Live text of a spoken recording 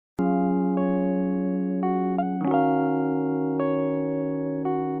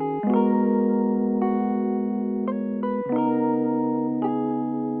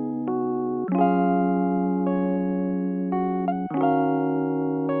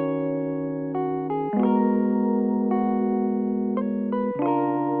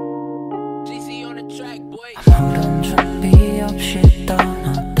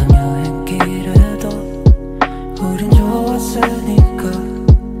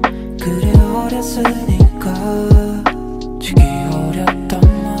어렸으니까 지기 어렸던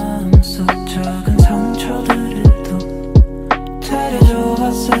마음속 작은 상처들을 또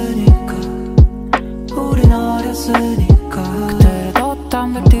데려줘왔으니까 우린 어렸으니까 그때를 더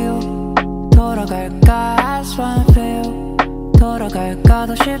담배 띄워 돌아갈까 I just wanna feel 돌아갈까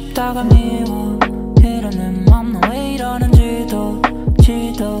더 쉽다가 미워 이런 내 맘 넌 왜 이러는지도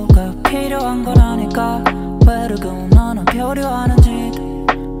지도가 필요한 건 아닐까 왜 그러고 너는 표류하는지도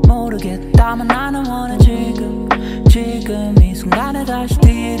모르겠다만 나는 원해 지금 이 순간에 다시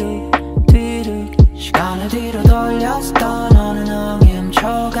뒤로 시간을 뒤로 돌려서 떠나는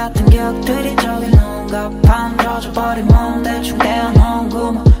응임초 같은 기억들이 저기 누군가 밤 젖어버린 몸 대충 떼어놓은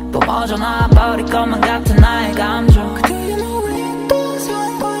구멍 뿜어져 나버릴 것만 같은 나의 감정 그 뒤에 너왜 또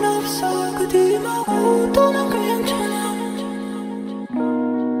상관없어 그 뒤에 뭐도 난 괜찮아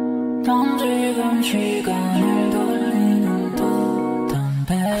넌 지금 시간을 돌리는 또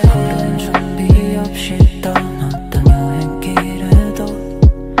담배 푸른 준비 없이 떠났던 여행길에도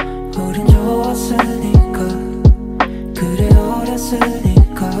우린 좋았으니까 그래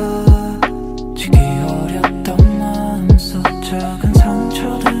어렸으니까 지기 어렸던 마음속 작은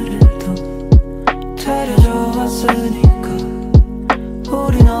상처들을 또 데려줘왔으니까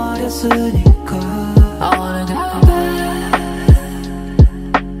우린 어렸으니까 I wanna go back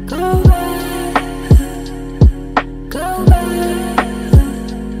go back go back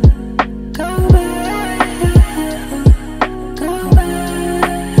go back go back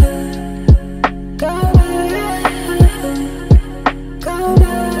go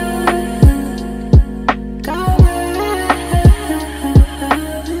back go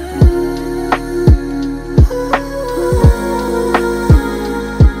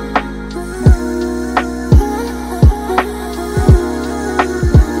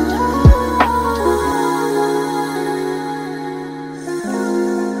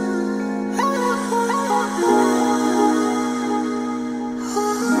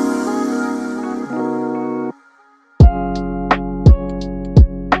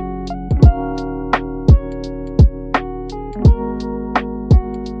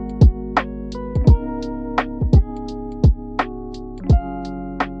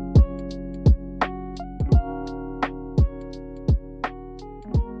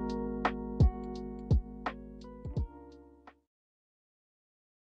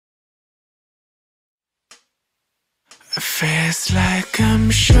Feels like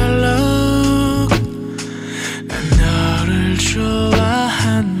I'm shallow 난 너를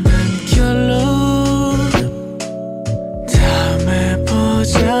좋아한단 결론 다음에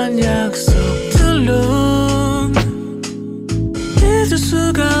보잔 약속들론 믿을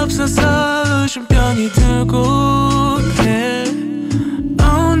수가 없어서 의심병이 들곤 해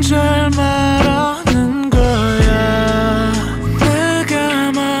언제 말하는 거야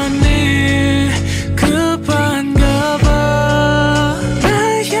내가 많이 급한가 봐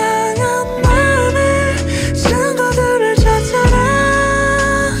날 향한 마음의 증거들을 찾아라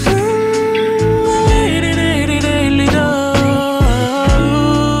릴리릴리릴리도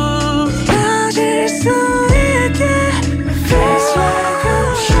가질 수 있게 Feels like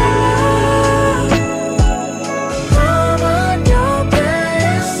I'm shallow 너만 옆에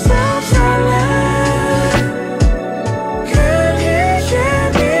있어 설레 괜히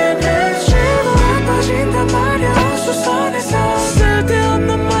예민해지고 아파진단 말야 수선에서 쓸데없는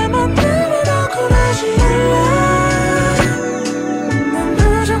말만 늘어놓고 다시 몰라 난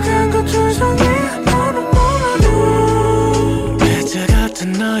부족한 것 조성해 너는 몰라도 배트 같은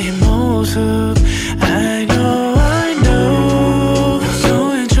너의 모습 I know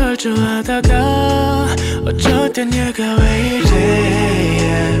평소엔 철저하다가 어쩔 땐 얘가 왜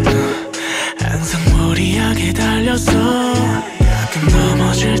이래 항상 무리하게 달려서 가끔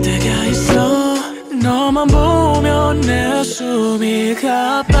넘어질 때가 있어 너만 보면 내 숨이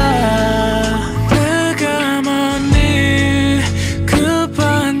가빠 내가 많이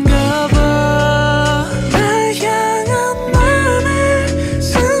급한가 봐 날 향한 마음의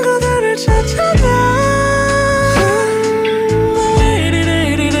증거들을 찾아봐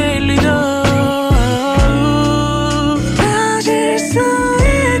릴리릴리릴리도 가질 수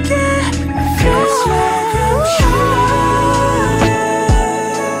있게 Feels like I'm shallow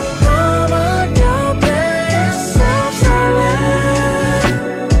너만 옆에 있어 설레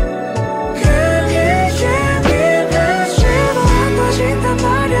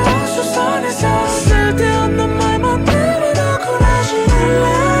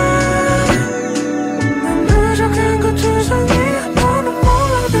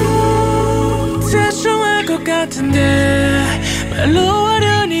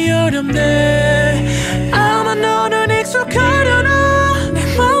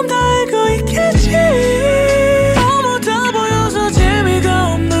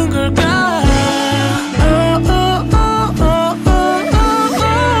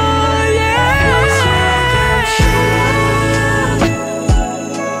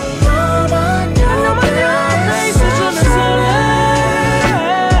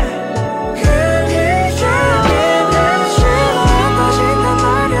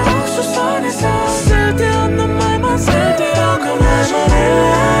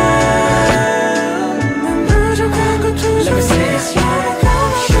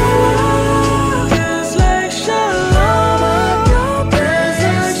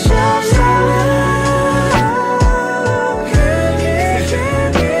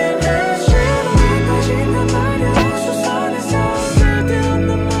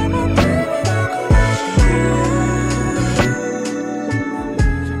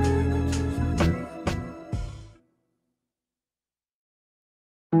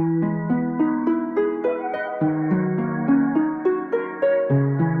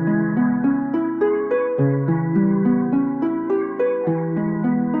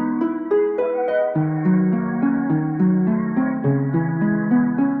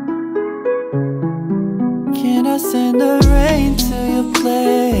send the rain to your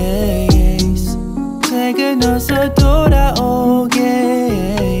place? 책을 넣어서 돌아오게.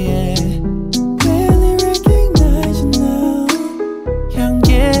 Barely recognize you now.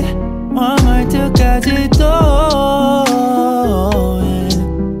 향기 월말트까지도.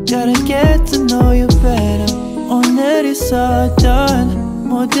 Gotta get to know you better. 오늘 있었던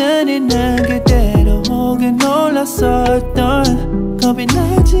모든 있는 그대로 혹은 놀랐었던 겁이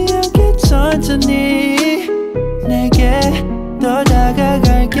나지 않게 천천히 내게 더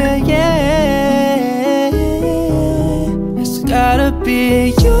다가갈게. Yeah. It's gotta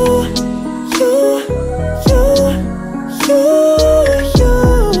be you, you, you, you, you.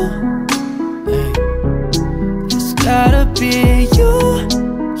 It's gotta be you,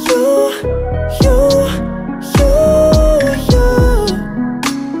 you, you, you.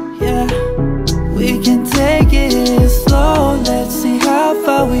 Yeah. We can take it slow. Let's see how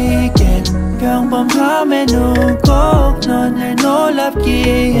far we get. 평범함에 눈 꼭 너를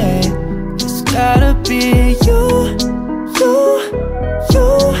놀랍기에. It's gotta be you, you, you,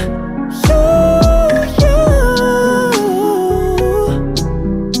 you.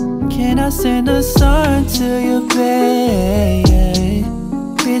 Can I send a song to you, babe?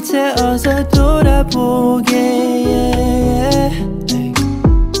 빛에 어서 돌아보게.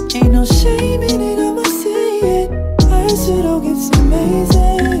 Ain't no shame in it, I'ma say it. 알수록 it's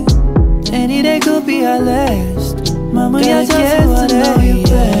amazing. Any day could be our last. 마무리야 just to know you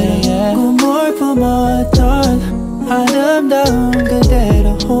better. 꿈을 품었던 아름다운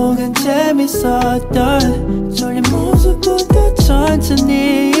그대로 혹은 재밌었던 졸린 모습부터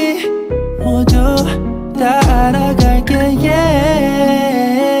천천히 모두 다 알아갈게.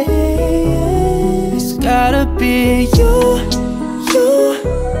 Yeah. It's gotta be you, you,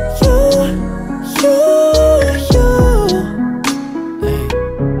 you, you, you.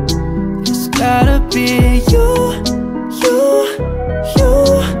 It's gotta be you, you, you,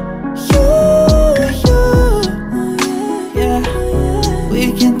 you, you. Yeah. We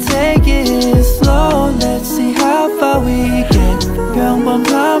can take it slow. Let's see how far we get.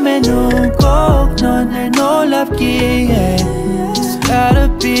 평범함에 눈 꼭 너를 놀랍기에. It's gotta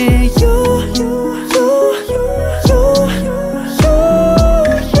be you, you, you, you,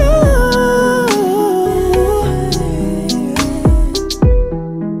 you.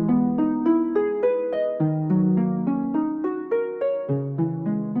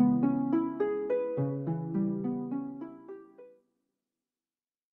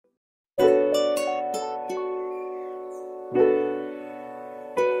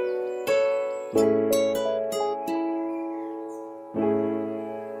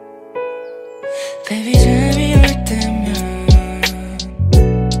 Baby 잠이 올 때면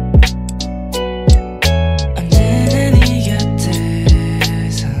언제나 네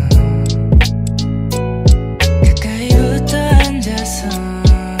곁에서 가까이 붙어 앉아서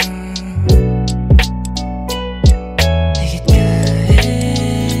네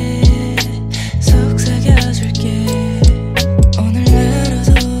귓가에 속삭여줄게. 오늘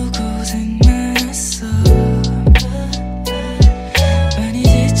하루도 고생 많았어.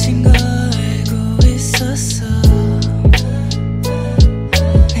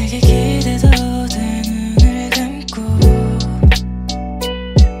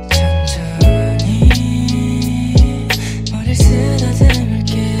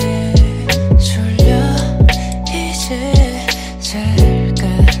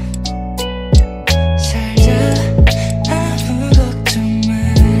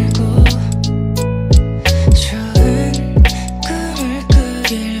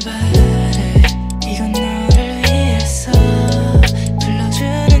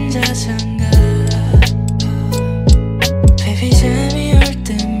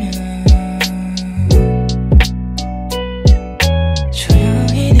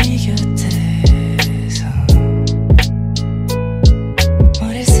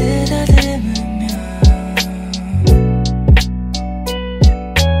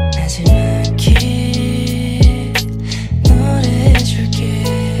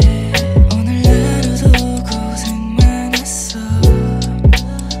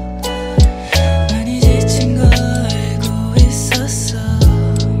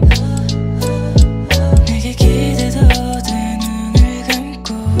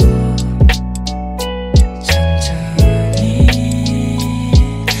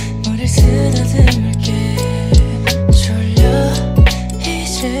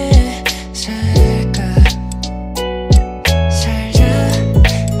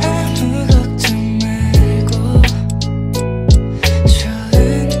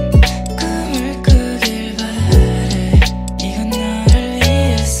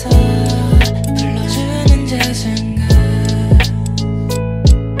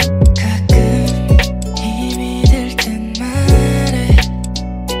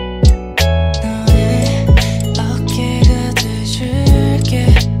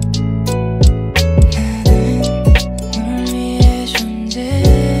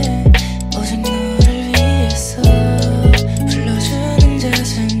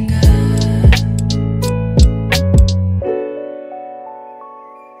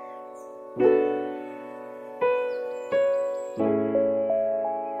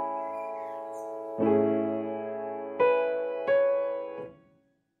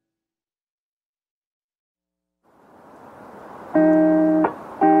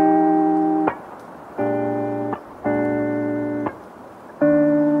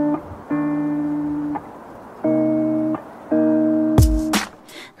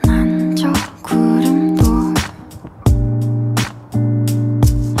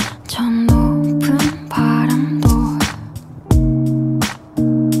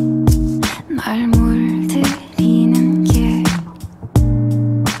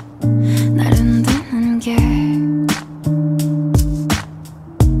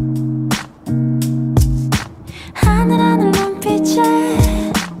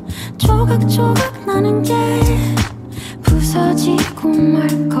 조각조각 나는 게 부서지고 말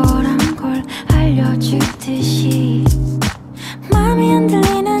거란 걸 알려주듯이 마음이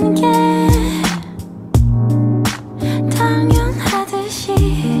흔들리는 게 당연하듯이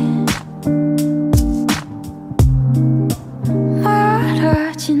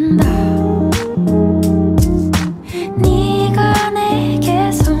멀어진다. 네가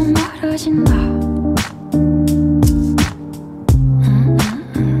내게서 멀어진다.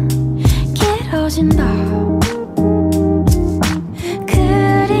 길어진다.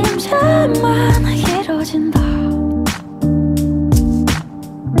 그림자만 길어진다.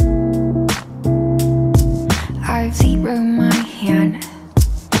 I've zeroed my hand.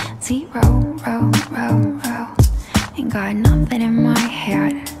 Zero, row, row, row. Ain't got nothing in my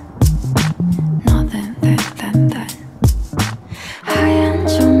head. Nothing, that. 하얀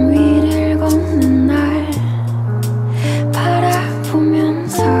점 위를 걷는 날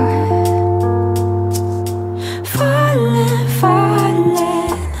바라보면서 falling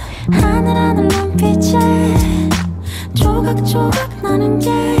하늘 눈빛에 조각조각 나는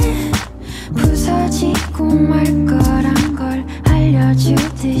게 부서지고 말 거란 걸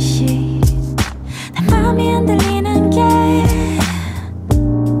알려주듯이 내 맘이 흔들리는 게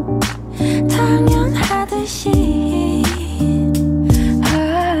당연하듯이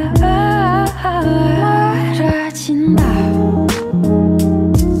멀어진다.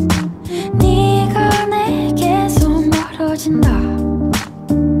 네가 내게서 멀어진다.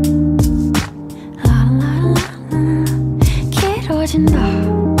 길어진다.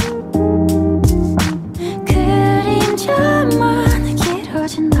 그림자만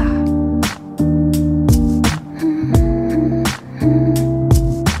길어진다.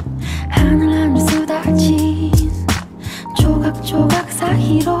 하늘 쏟아진 조각조각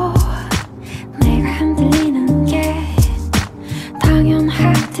사이로 내가 흔들리는 게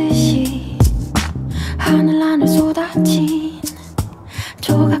당연하듯이 하늘 쏟아진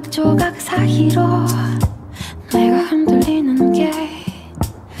조각조각 사이로 내가 흔들리는 게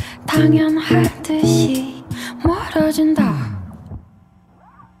당연하듯이 멀어진다.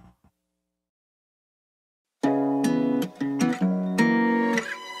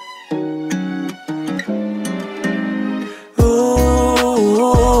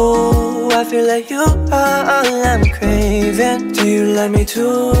 Ooh, I feel like you are all I'm craving. Do you like me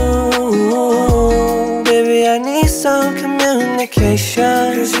too? Baby, I need some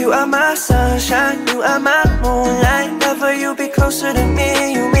communication. Cause you are my sunshine, you are my moonlight. Never you be closer to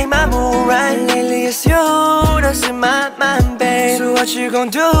me, you make my mood right. Lately it's you that's in my mind, babe. So what you gon'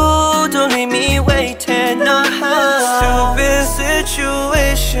 do? Don't leave me waiting, no. Stupid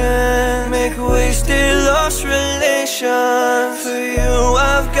situation, make a wasted lost relation. For you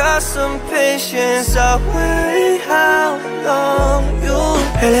I've got some patience. I'll wait how long you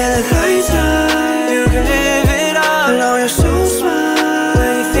and later you can live it up. I know you're so smart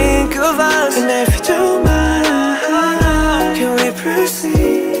when you think of us. And if you don't mind, can we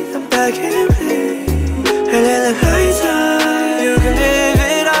proceed? I'm back in play. And later you can live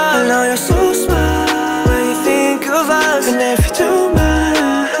it up. I know you're so smart when you think of us. And if you don't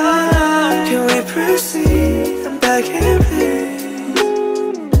mind, can we proceed? I'm back in play.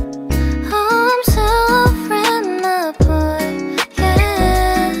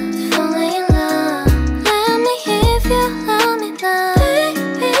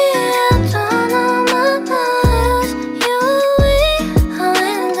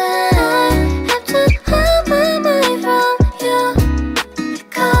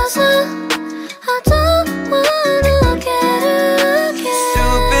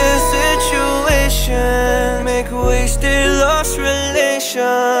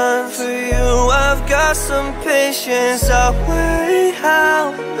 For you I've got some patience. I'll wait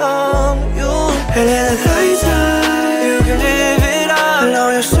how long you and later you can live it up. I know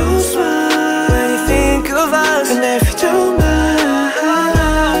you're so smart when you think of us. And if you don't mind,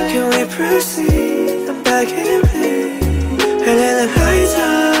 can we proceed? I'm begging please. And in the high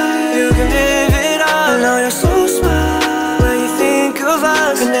tide, you can live it up. I know you're so smart when you think of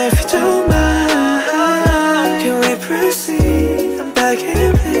us. And if you don't mind, can we proceed? I'm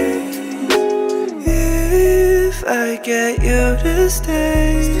begging please. If I get you to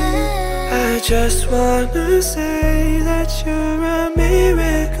stay, I just wanna say that you're a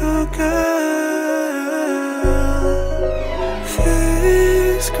miracle girl.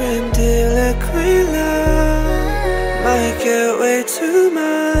 This grandiloquent love might get way too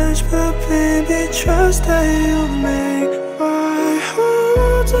much, but baby, trust that you'll make my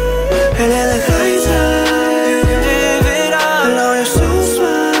whole day. And in the high tide, you can live it up. I know you're so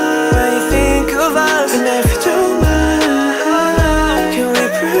smart when you think of us. And if you don't mind, can we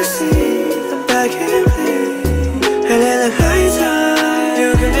proceed? I'm begging please. And in the high tide, you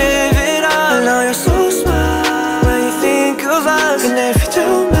can live it up. I know you're so smart when you think of us. And if you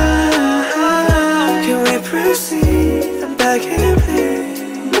don't mind, can we proceed? I'm begging please.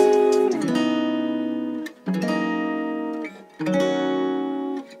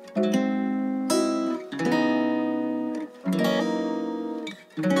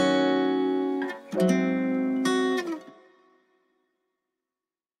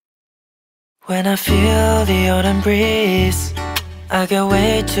 When I feel the autumn breeze, I get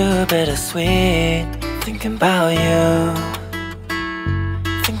way too bittersweet. Thinking about you,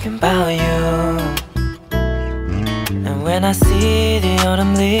 thinking about you. And when I see the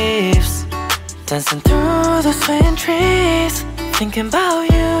autumn leaves dancing through the swaying trees, thinking about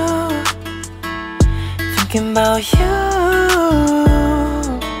you, thinking about you.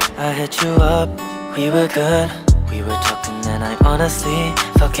 I hit you up, we were good, we were talking and I honestly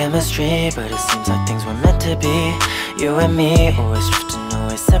felt chemistry. But it seems like things were meant to be. You and me, always drifting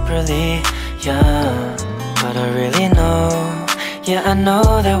away separately, yeah. But I really know, yeah, I know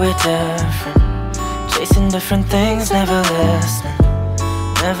that we're different. Chasing different things, never listening.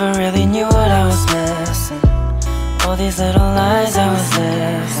 Never really knew what I was missing. All these little lies I was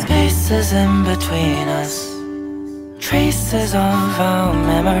living. Spaces in between us, traces of our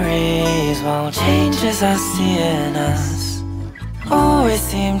memories, while changes I see in us. Always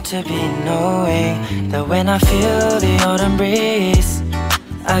seem to be knowing that when I feel the autumn breeze,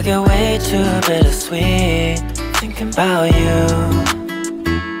 I get way too bittersweet. Thinking about you,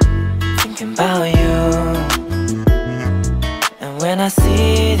 thinking about you. And when I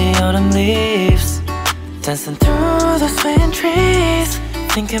see the autumn leaves dancing through the swaying trees,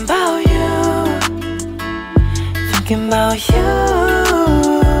 thinking about you, thinking about you.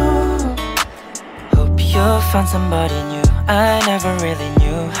 Hope you'll find somebody new. I never really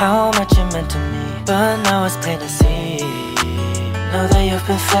knew how much you meant to me, but now it's plain to see. Know that you've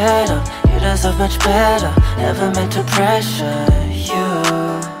been fed up, you deserve much better. Never meant to pressure you.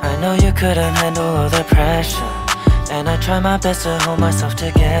 I know you couldn't handle all the pressure, and I try my best to hold myself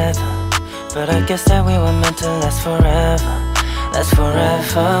together. But I guess that we were meant to last forever, last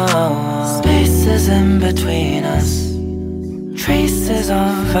forever. Spaces in between us, traces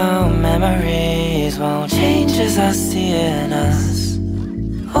of our memories, while changes I see in us.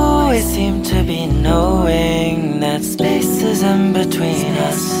 Always seem to be knowing that spaces in between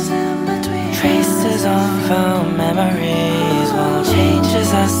us, traces of our memories, while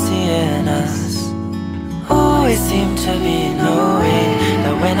changes I see in us. Always seem to be knowing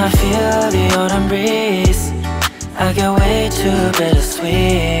that when I feel the autumn breeze, I get way too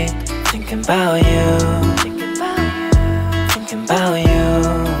bittersweet. Thinking about you, thinking about you.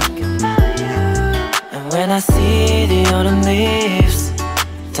 And when I see the autumn leaves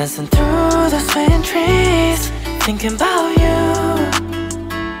dancing through the swaying trees, thinking about you,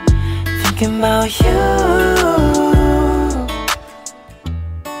 thinking about you.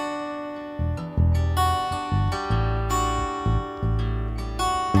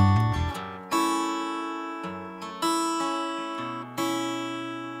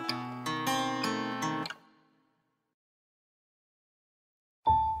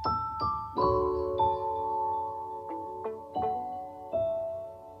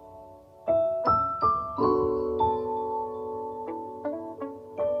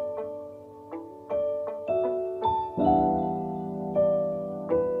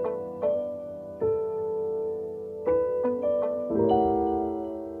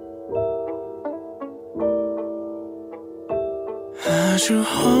 아주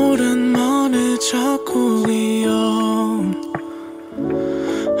오랜만에 자꾸 이어온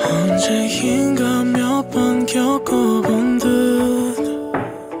언제인가 몇 번 겪어본 듯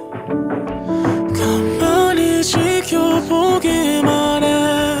가만히 지켜보기만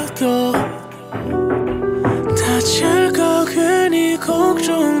해도 다칠까 괜히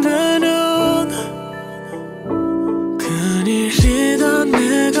걱정되는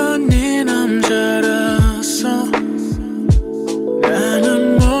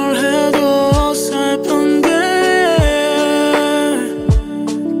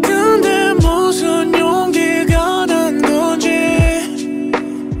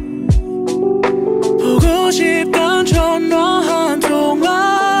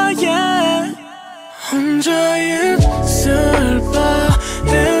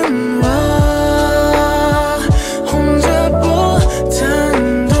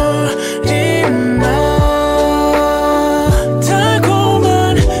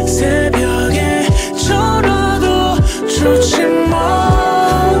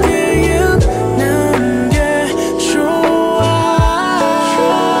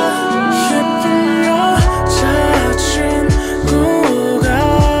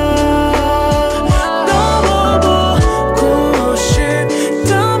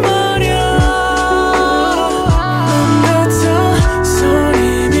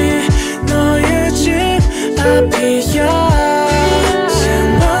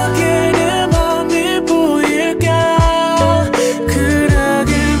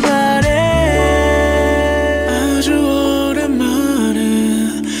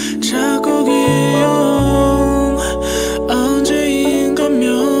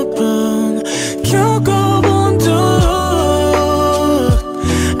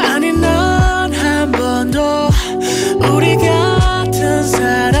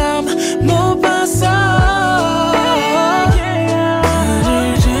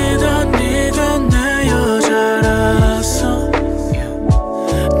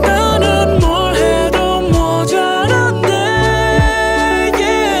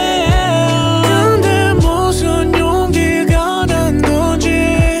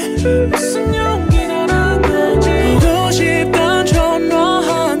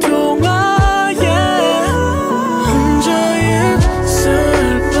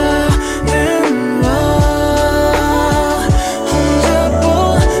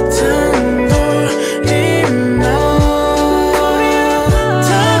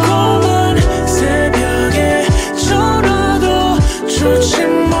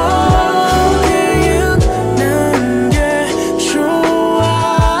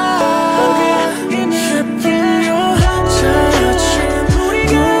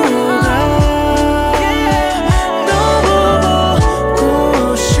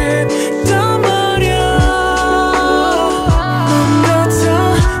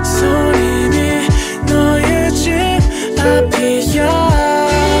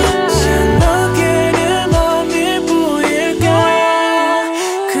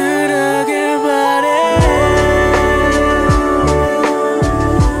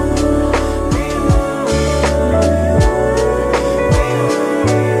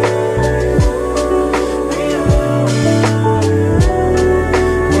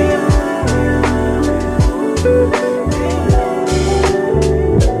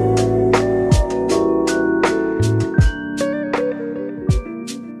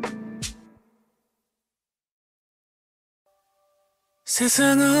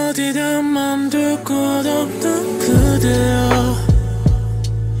세상 어디든 맘둘 곳 없는 그대여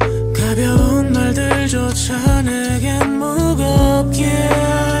가벼운 말들조차 내겐 무겁기에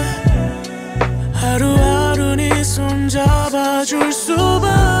하루하루 네 손 잡아줄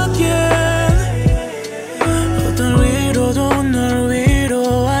수밖에 어떤 위로도 널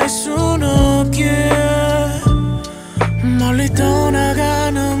위로할 순 없기에 멀리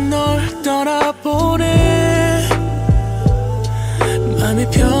떠나가는 널 떠나보내 맘이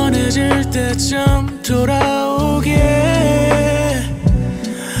편해질 때쯤 돌아오게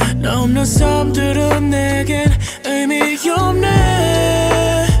너 없는 삶들은 내겐 의미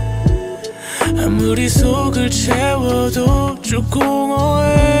없네 아무리 속을 채워도 쭉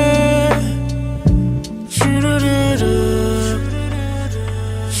공허해 슈르르르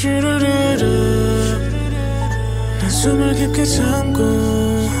슈르르르 난 숨을 깊게 참고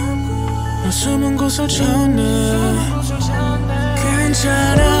너 숨은 곳을 찾네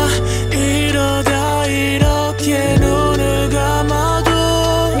괜찮아 이러다 이렇게 눈을 감아도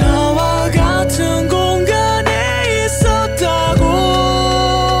너와 같은 공간에 있었다고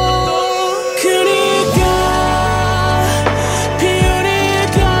그니까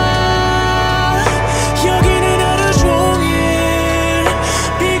비우니까 여기는 하루 종일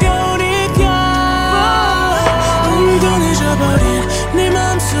비가 오니까 웅덩해져버린 네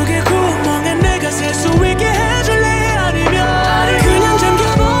맘속의 구멍에 내가 살 수 있게 해줄래 아니면 그냥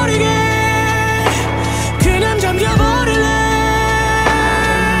잠겨버리게 그냥 잠겨버릴래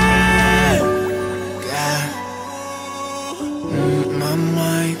Got my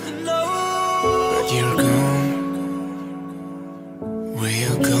mind but you're gone where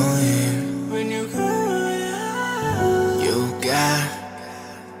you going you got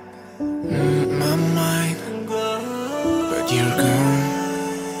my mind but you're gone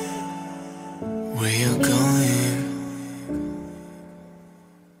where you going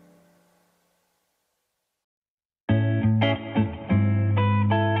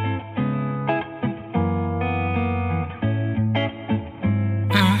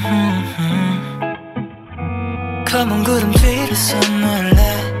검은 구름 뒤로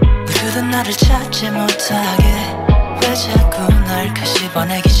숨을래 그래도 나를 찾지 못하게 왜 자꾸 날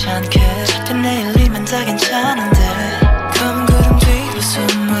끄집어내기 귀찮게 잡힌 내일이면 다 괜찮은데 검은 구름 뒤로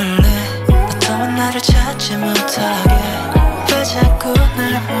숨을래 너 또한 나를 찾지 못하게 왜 자꾸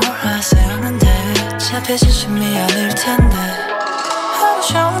날 몰아세우는데 잡혀진 숨이 아닐 텐데 하루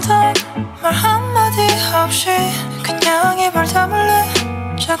정도 말 한마디 없이 그냥 입을 다물래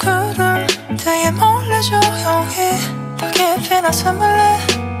저 구름 뒤에 몰래 조용히 더 깊이 나서물래 I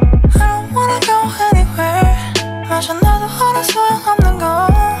don't wanna go anywhere 마저 나도 하나 소용없는 거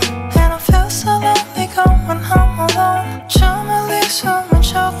And I feel so lonely going home alone 저 멀리 숨은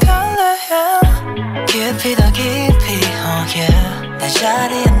척할래 yeah. 깊이 더 깊이 oh yeah 내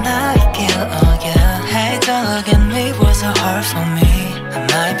자리에 나 있길 oh yeah Hey don't look at me was so hard for me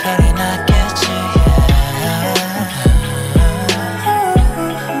나의 편이 낫겠지 yeah.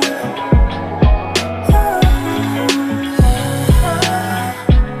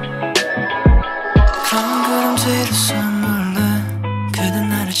 뒤로 숨을래 그대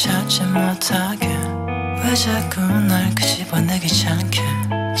나를 찾지 못하게 왜 자꾸 날 끄집어내기 귀찮게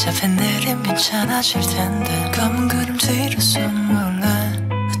잡힌 내일이면 괜찮아질 텐데 검은 구름 뒤로 숨을래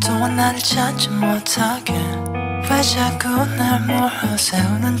그동안 나를 찾지 못하게 왜 자꾸 날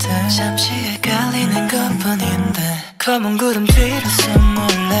몰아세우는데 잠시 헷갈리는 것뿐인데 검은 구름 뒤로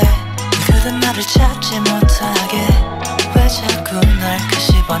숨을래 그대 나를 찾지 못하게 왜 자꾸 날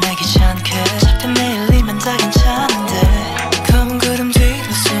끄집어내기 귀찮게 잡힌 내일이면 다 괜찮은데 검은 구름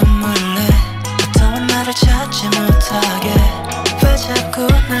뒤로 숨을래 또한 나를 찾지 못하게 왜 자꾸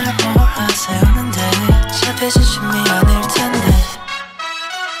날 몰아세우는데 잡혀진 숨이 아닐 텐데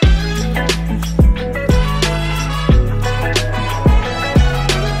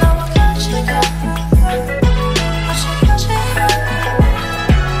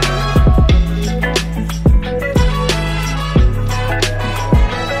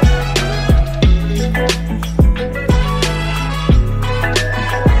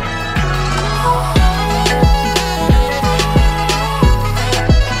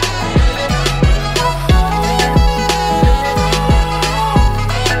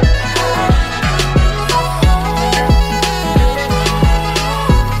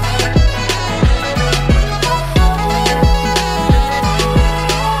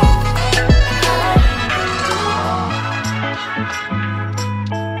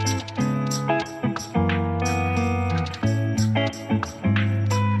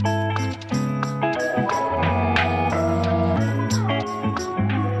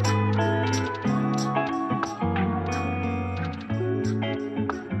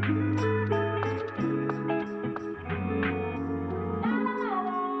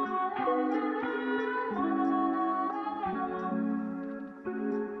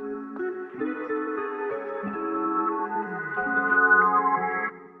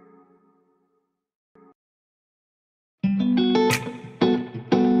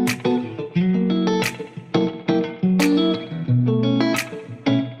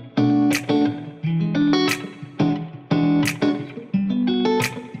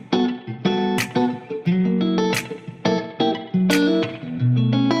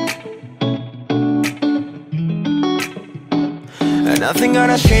Nothing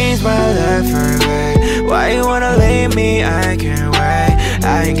gonna change my life forever. Why you wanna leave me? I can't wait.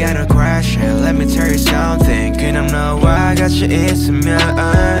 I ain't got a question. Let me tell you something. 그냥 너와 같이 있으면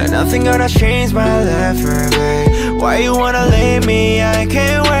Nothing gonna change my life forever. Why you wanna leave me? I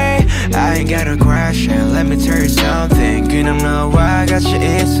can't wait. I ain't got a question. Let me tell you something. 그냥 너와 같이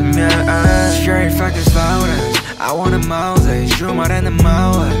있으면 Straight fucking slowness. I want it Monday. 주말에는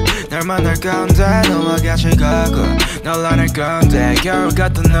뭐해? 널 만날 건데 너와 같이 가고 널 안을 건데 겨울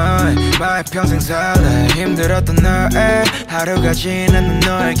같던 너의 마의 평생 살래 힘들었던 너의 하루가 지나는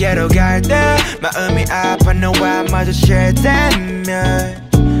너에게로 갈 때 마음이 아파 너와 마주칠 때면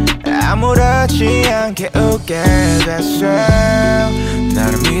아무렇지 않게 웃게 됐어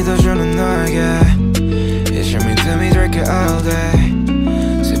나를 믿어주는 너에게 이제 믿음이 될게 all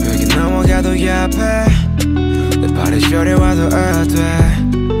day 새벽이 넘어가도 옆에 내 발이 저리 와도 어때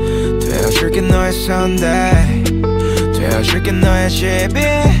되어줄게 너의 Sunday 되어줄게 너의 집이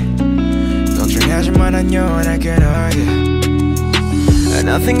걱정하지마 난 영원할게 너에게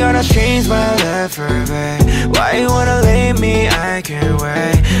Nothing gonna change my life forever. Why you wanna leave me? I can't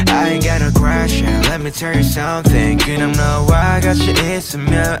wait. I ain't got a question. Let me tell you something. 그냥 너와 같이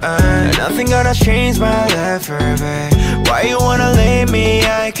있으면 Nothing gonna change my life forever. Why you wanna leave me?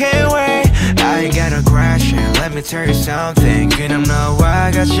 I can't wait. I ain't got a question. Let me tell you something. 그냥 너와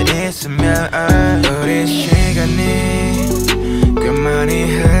같이 있으면 우리 시간이 꽤 많이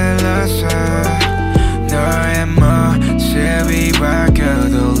흘러서 너의 모습이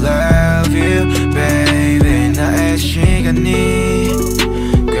바뀌어도 love you baby 나의 시간이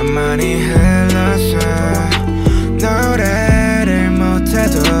꽤 많이 흘러서 노래를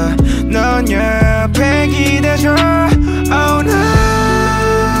못해도 넌 옆에 기대줘 Oh no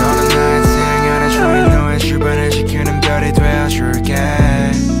너는 나의 생활의 주인 너의 주변을 지키는 별이 되어줄게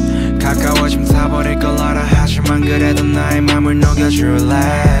가까워지면 사버릴 걸 알아 하지만 그래도 나의 맘을 녹여줄래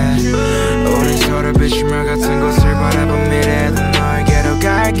우린 서로 비추며 같은 곳을 바라본 미래도 너에게로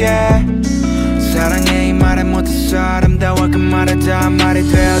갈게 사랑해 이 말을 못해서 아름다워 그 말을 다 말이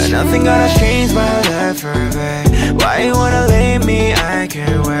되어줄래 Nothing gonna change my life forever Why you wanna leave me? I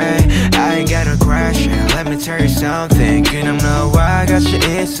can't wait I ain't got a question Let me tell you something 그냥 너와 같이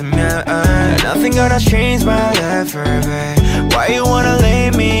있으면 Nothing gonna change my life forever Why you wanna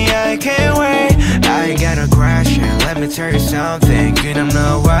leave me? I can't wait I ain't got a question Let me tell you something 그냥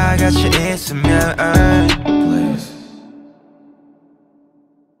너와 같이 있으면 Please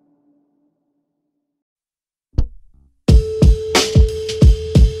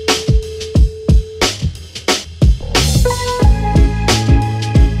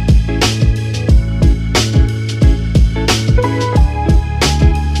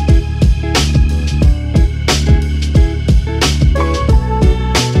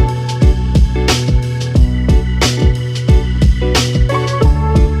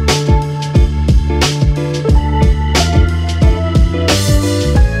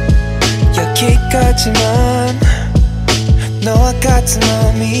여기까지만 너와 같은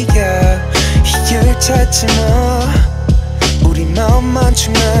놈이야 이유를 찾지 마 우리 마음만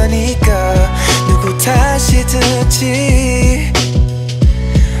중하니까 누구 다시 듣지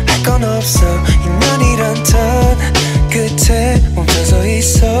할 건 없어 인연이란 턴 끝에 멈춰서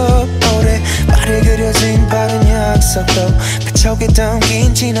있어 오래 말을 그려진 바른 약속도 그 촉에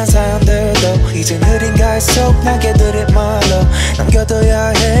담긴 지난 사연들도 이젠 흐린 가을 속 날개들의 말로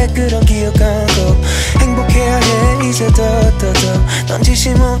남겨둬야 해 그런 기억하고 행복해야 해 이제 더 넌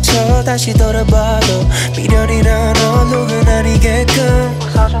지시 멈춰 다시 돌아봐도 미련이란 얼룩은 아니게끔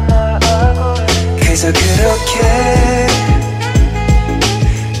웃어준 너의 얼굴 그래서 그렇게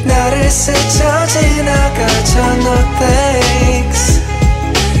나를 스쳐 지나가줘 no thanks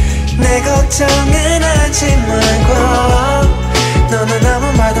내 걱정은 하지 말고 너는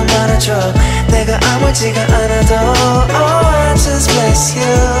아무 말도 말아줘 내가 아물지가 않아도 Oh I just bless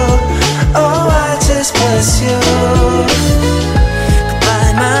you Oh I just bless you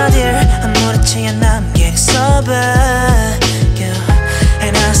Goodbye my dear 아무렇지 않아 I'm getting sober yeah.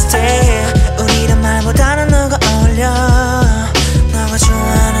 And I stay here 우리란 말보다는 너가 어울려 너가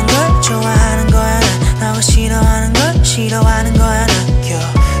좋아하는 걸 좋아하는 거야 나 너가 싫어하는 걸 싫어하는 거야 나 yeah.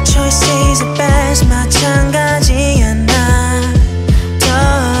 Choices are best 마찬가지야 나더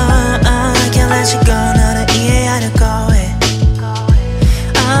I can't let you go 너를 이해하려고 해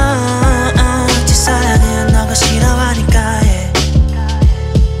뒷사랑은 너가 싫어하니까 해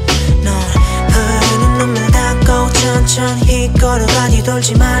넌 흐르는 눈물 닦고 천천히 걸어가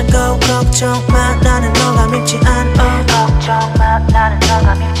뒤돌지 말고 걱정 마 나는 너가 밉지 않아 걱정 마 나는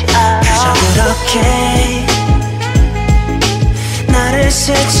너가 밉지 않아 그저 그렇게 나를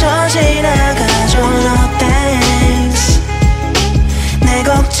스쳐 지나가줘 no thanks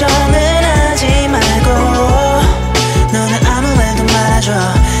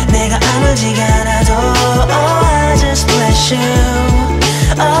bless you.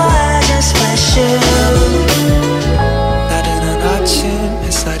 Oh, I just bless you. 나른한 아침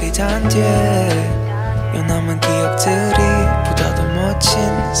햇살이 단디에 연남은 기억들이 보다 더 멋진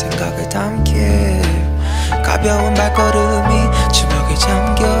생각을 담게 가벼운 발걸음이 주먹에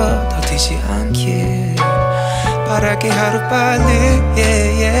잠겨 더디지 않게 바랄게 하루빨리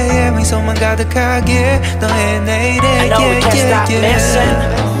yeah, yeah, yeah. 미소만 가득하게 너의 내일에 I know we can't stop yeah,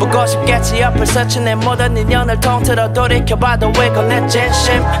 missing 보고 싶겠지 옆을 스친 내 모든 인연을 통틀어 돌이켜봐도 왜 꺼내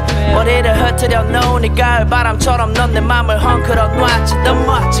진심 머리를 흐트려 놓으니 가을 바람처럼 넌 내 맘을 헝클어 놨지 더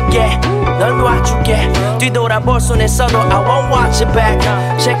멋지게 널 놔줄게 뒤돌아볼 순 있어도 I won't watch it back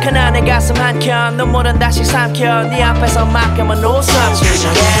시큰한 내 가슴 한켠 눈물은 다시 삼켜 네 앞에서 막혀만 웃어줄게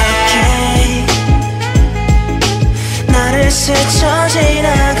나를 스쳐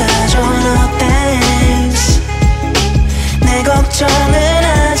지나가줘 no thanks 내 걱정은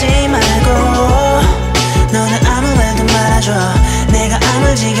하지 말고 너는 아무 말도 말아줘 내가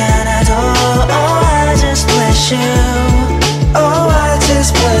아물지가 않아도 Oh I just bless you Oh I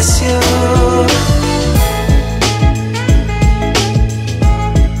just bless you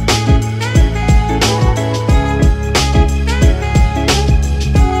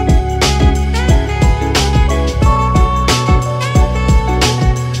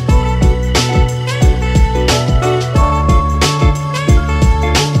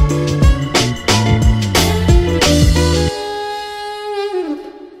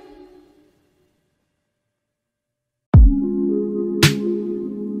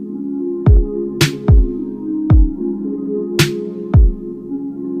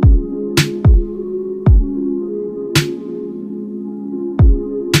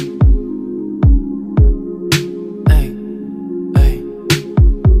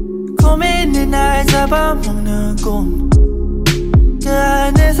잡아먹는 꿈 그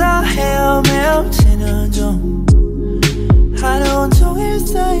안에서 헤엄치는 중 하루 온종일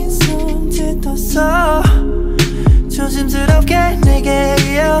쌓인 손짓도 써 조심스럽게 내게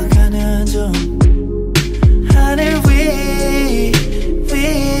이어가는 중 하늘 위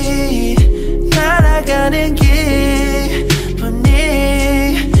날아가는 기분이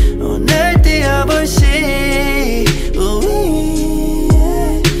오늘 뛰어볼 시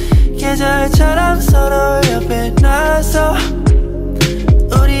계절처럼 서로 옆에 놔서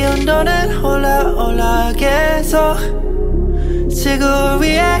우리 온도는 올라 계속 지구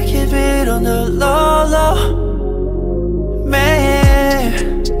위에 keep it on the low low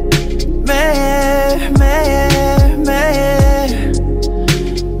매일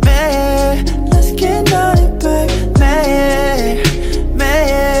Let's get naughty babe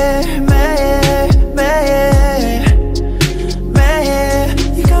매일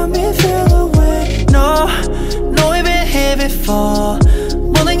You got me feel the way No we've been here before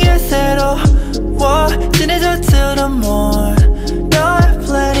모든 게 새로워 진해져 to the more 너의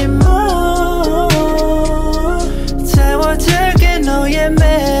plenty more 채워줄게 너의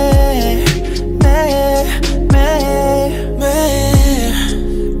매일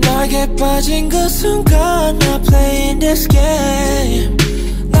너에게 빠진 그 순간 I playing this game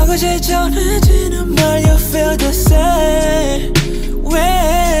너그제 전해지는 말 you feel the same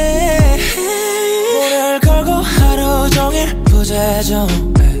way 오늘 걸고 하루 종일 부재중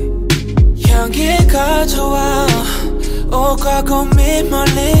향기가 좋아 옷과 꽃밑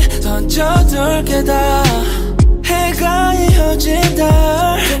멀리 던져둘게 다 해가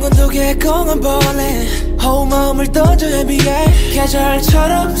이어진다 둥근 독에 공은 볼래 호우 마음을 던져 NBA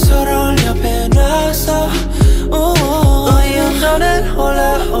계절처럼 서로 옆에 놔서 우리 온도는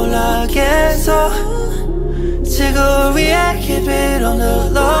올라 계속 지구 위에 keep it on the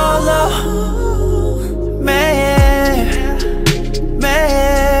low low